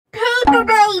Paper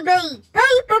baby!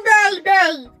 Paper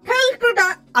baby! Paper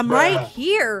baby! I'm right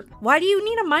here. Why do you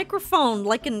need a microphone?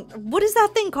 What is that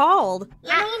thing called? You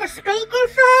mean a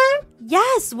speakerphone?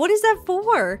 Yes, what is that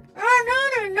for?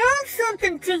 I need to know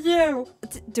something to you.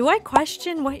 Do I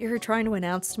question what you're trying to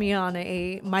announce to me on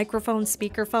a microphone,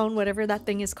 speakerphone, whatever that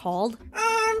thing is called?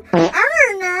 I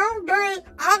don't know, but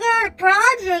I got a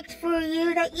project for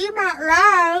you that you might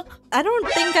like. I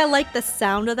don't think I like the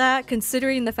sound of that,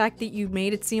 considering the fact that you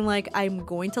made it seem like I'm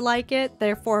going to like it.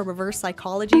 Therefore, reverse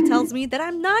psychology tells me that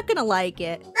I'm not gonna like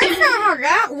it. That's not how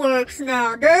that works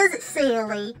now, does it,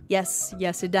 silly? Yes,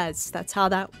 it does. That's how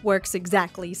that works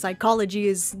exactly. Psychology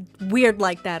is weird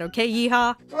like that, okay,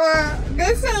 Yeehaw? Well,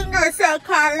 this ain't no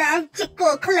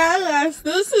psychological class.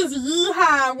 This is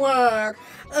Yeehaw world.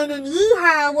 And in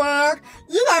Yeehaw world,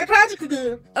 you got a project to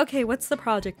do. Okay, what's the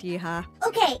project, Yeehaw?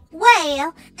 Okay,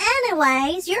 well,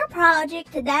 anyways, your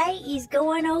project today is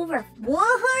going over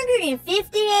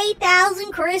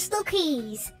 158,000 crystal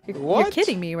keys. You're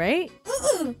kidding me, right?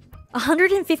 Mm-mm.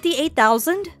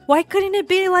 158,000? Why couldn't it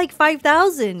be like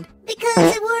 5,000?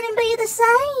 Because it wouldn't be the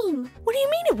same. What do you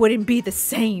mean it wouldn't be the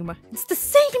same? It's the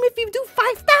same if you do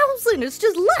 5,000. It's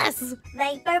just less.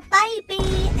 Vapor baby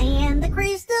and the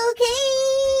crystal key.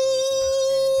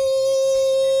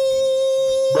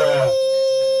 Bruh.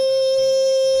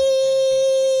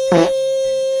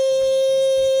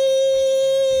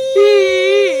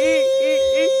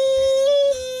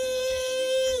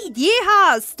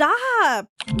 Yeehaw, stop.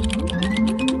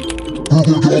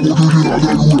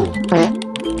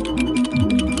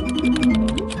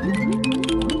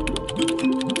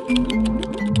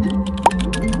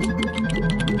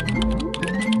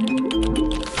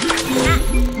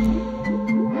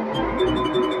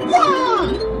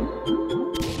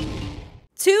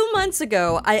 2 months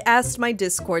ago, I asked my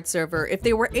Discord server if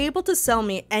they were able to sell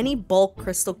me any bulk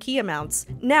crystal key amounts.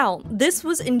 Now, this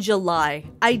was in July.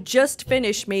 I just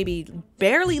finished maybe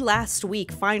barely last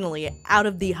week, finally, out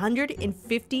of the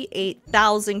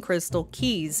 158,000 crystal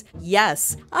keys.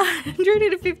 Yes,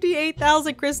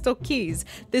 158,000 crystal keys.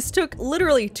 This took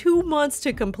literally 2 months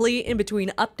to complete in between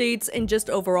updates and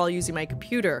just overall using my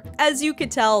computer. As you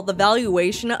could tell, the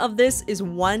valuation of this is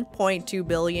 1.2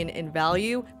 billion in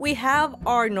value. We have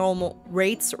our normal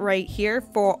rates right here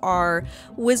for our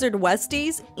Wizard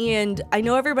Westies, and I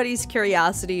know everybody's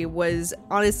curiosity was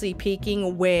honestly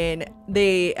peaking when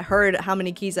they heard how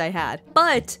many keys I had.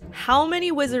 But how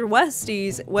many Wizard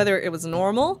Westies, whether it was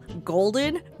normal,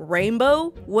 golden,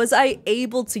 rainbow, was I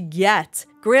able to get?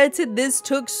 Granted, this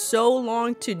took so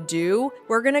long to do.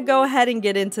 We're gonna go ahead and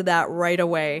get into that right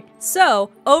away.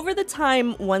 So, over the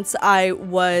time, once I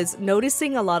was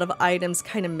noticing a lot of items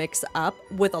kind of mix up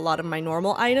with a lot of my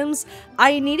normal items,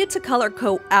 I needed to color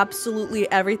code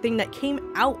absolutely everything that came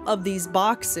out of these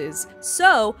boxes.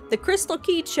 So, the crystal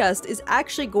key chest is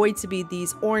actually going to be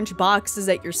these orange boxes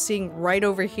that you're seeing right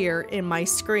over here in my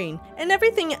screen. And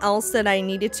everything else that I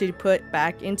needed to put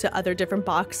back into other different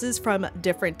boxes from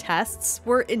different tests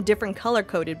were in different color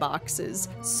coded boxes.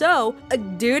 So,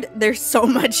 dude, there's so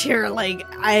much here. Like,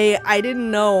 I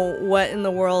didn't know what in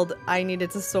the world I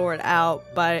needed to sort out,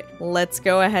 but let's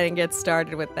go ahead and get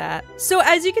started with that. So,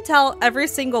 as you can tell, every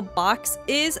single box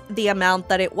is the amount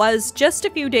that it was just a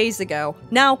few days ago.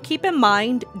 Now, keep in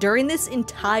mind, during this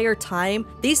entire time,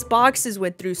 these boxes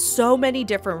went through so many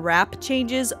different wrap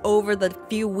changes over the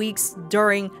few weeks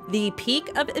during the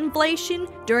peak of inflation,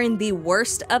 during the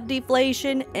worst of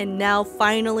deflation, and now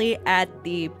finally at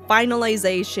the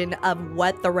finalization of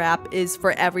what the wrap is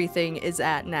for everything is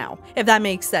at now, if that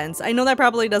makes sense. I know that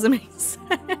probably doesn't make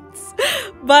sense,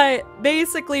 but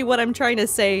basically what I'm trying to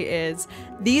say is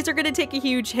these are going to take a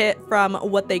huge hit from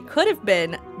what they could have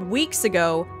been weeks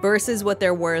ago versus what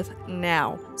they're worth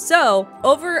now. So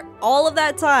over all of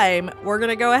that time, we're going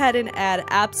to go ahead and add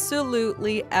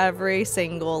absolutely every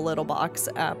single little box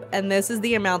up. And this is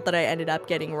the amount that I ended up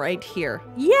getting right here.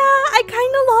 Yeah, I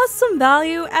kind of lost some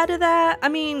value out of that. I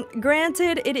mean,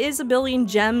 granted, it is a billion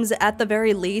gems at the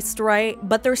very least, right?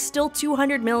 But there's still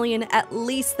 200 million at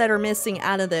least that are missing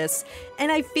out of this.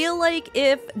 And I feel like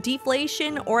if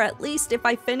deflation, or at least if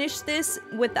I finish this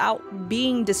without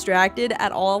being distracted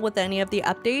at all with any of the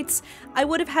updates, I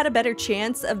would have had a better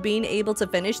chance of being able to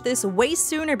finish this way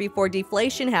sooner before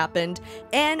deflation happened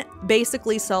and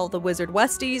basically sell the Wizard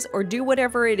Westies or do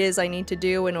whatever it is I need to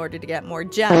do in order to get more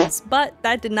gems. But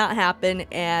that did not happen,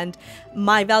 and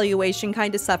my valuation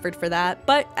kind of suffered for that.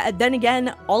 But then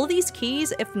again, all of these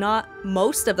keys, if not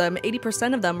most of them,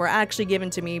 80% of them, were actually given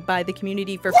to me by the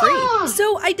community for for free.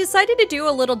 So I decided to do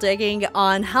a little digging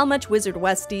on how much Wizard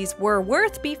Westies were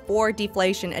worth before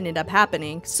deflation ended up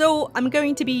happening. So I'm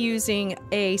going to be using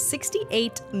a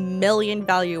 68 million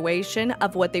valuation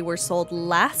of what they were sold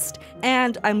last,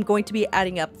 and I'm going to be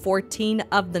adding up 14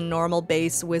 of the normal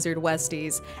base Wizard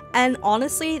Westies. And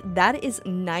honestly, that is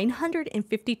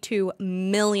 952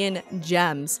 million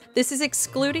gems. This is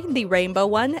excluding the rainbow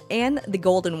one and the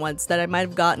golden ones that I might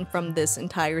have gotten from this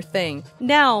entire thing.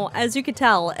 Now, as you can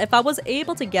tell, if I was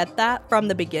able to get that from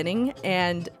the beginning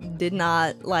and did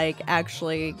not like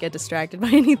actually get distracted by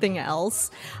anything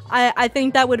else, I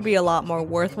think that would be a lot more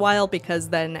worthwhile, because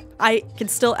then I could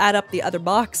still add up the other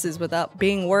boxes without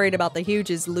being worried about the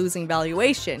Huge's losing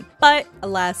valuation. But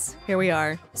alas, here we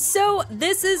are. So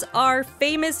this is our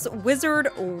famous Wizard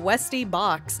Westie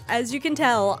box. As you can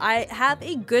tell, I have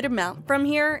a good amount from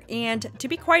here, and to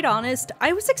be quite honest,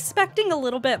 I was expecting a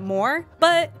little bit more,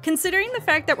 but considering the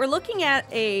fact that we're looking at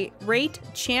a rate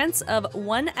chance of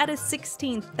 1 out of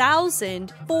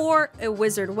 16,000 for a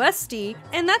Wizard Westie,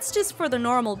 and that's just for the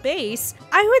normal base,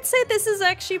 I would say this is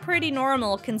actually pretty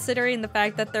normal considering the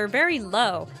fact that they're very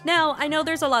low. Now, I know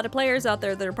there's a lot of players out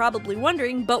there that are probably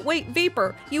wondering, but wait,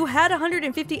 Vapor, you had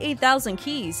 158,000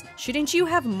 keys. Shouldn't you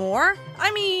have more?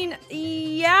 I mean,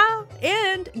 yeah,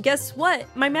 and guess what?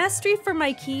 My mastery for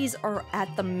my keys are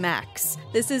at the max.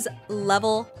 This is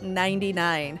level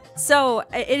 99. So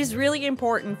it is really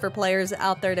important for players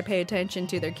out there to pay attention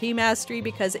to their key mastery,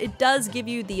 because it does give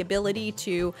you the ability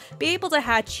to be able to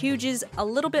hatch Huges a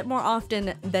little bit more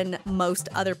often than most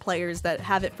other players that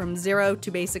have it from 0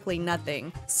 to basically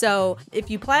nothing. So if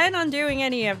you plan on doing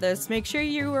any of this, make sure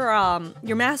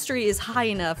your mastery is high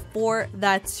enough for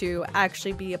that to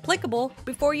actually be applicable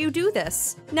before you do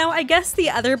this. Now, I guess the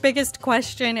other biggest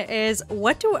question is,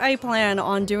 what do I plan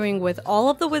on doing with all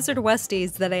of the Wizard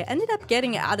Westies that I ended up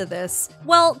getting out of this?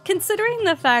 Well, considering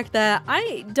the fact that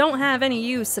I don't have any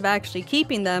use of actually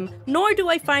keeping them, nor do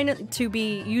I find it to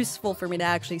be useful for me to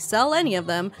actually sell any of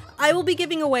them, I will be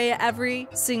giving away every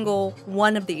single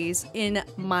one of these in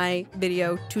my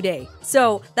video today.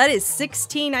 So that is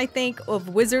 16, I think, of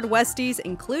Wizard Westies,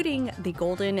 including the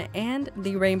golden and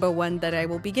the rainbow one that I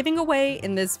will be giving away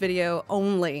in this video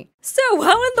only. So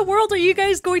how in the world are you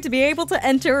guys going to be able to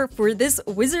enter for this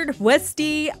Wizard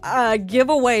Westie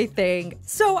giveaway thing?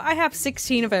 So I have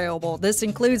 16 available. This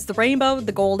includes the rainbow,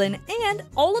 the golden, and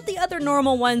all of the other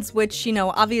normal ones, which, you know,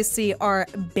 obviously are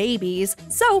babies.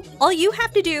 So all you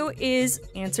have to do is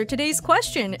answer today's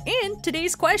question. And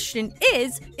today's question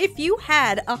is, if you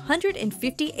had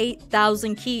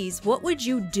 158,000 keys, what would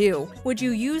you do? Would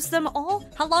you use them all?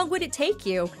 How long would it take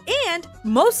you? And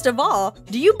most of all,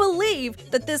 do you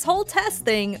believe that this whole test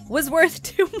thing was worth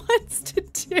 2 months to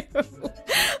do?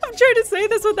 I'm trying to say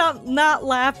this without not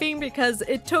laughing, because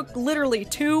it took literally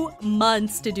 2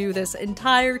 months to do this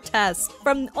entire test,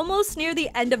 from almost near the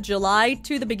end of July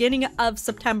to the beginning of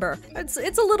September. It's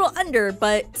a little under,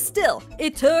 but still,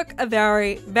 it took a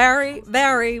very, very,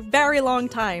 very, very long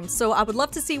time. So I would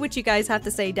love to see what you guys have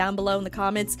to say down below in the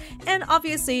comments. And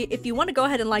obviously, if you want to go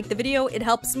ahead and like the video, it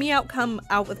helps me out come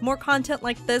out with more content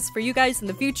like this for you guys in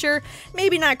the future.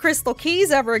 Maybe not crystal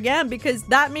keys ever again, because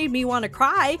that made me want to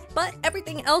cry, but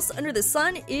everything else under the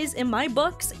sun is in my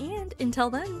books. And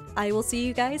until then, I will see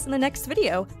you guys in the next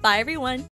video. Bye everyone.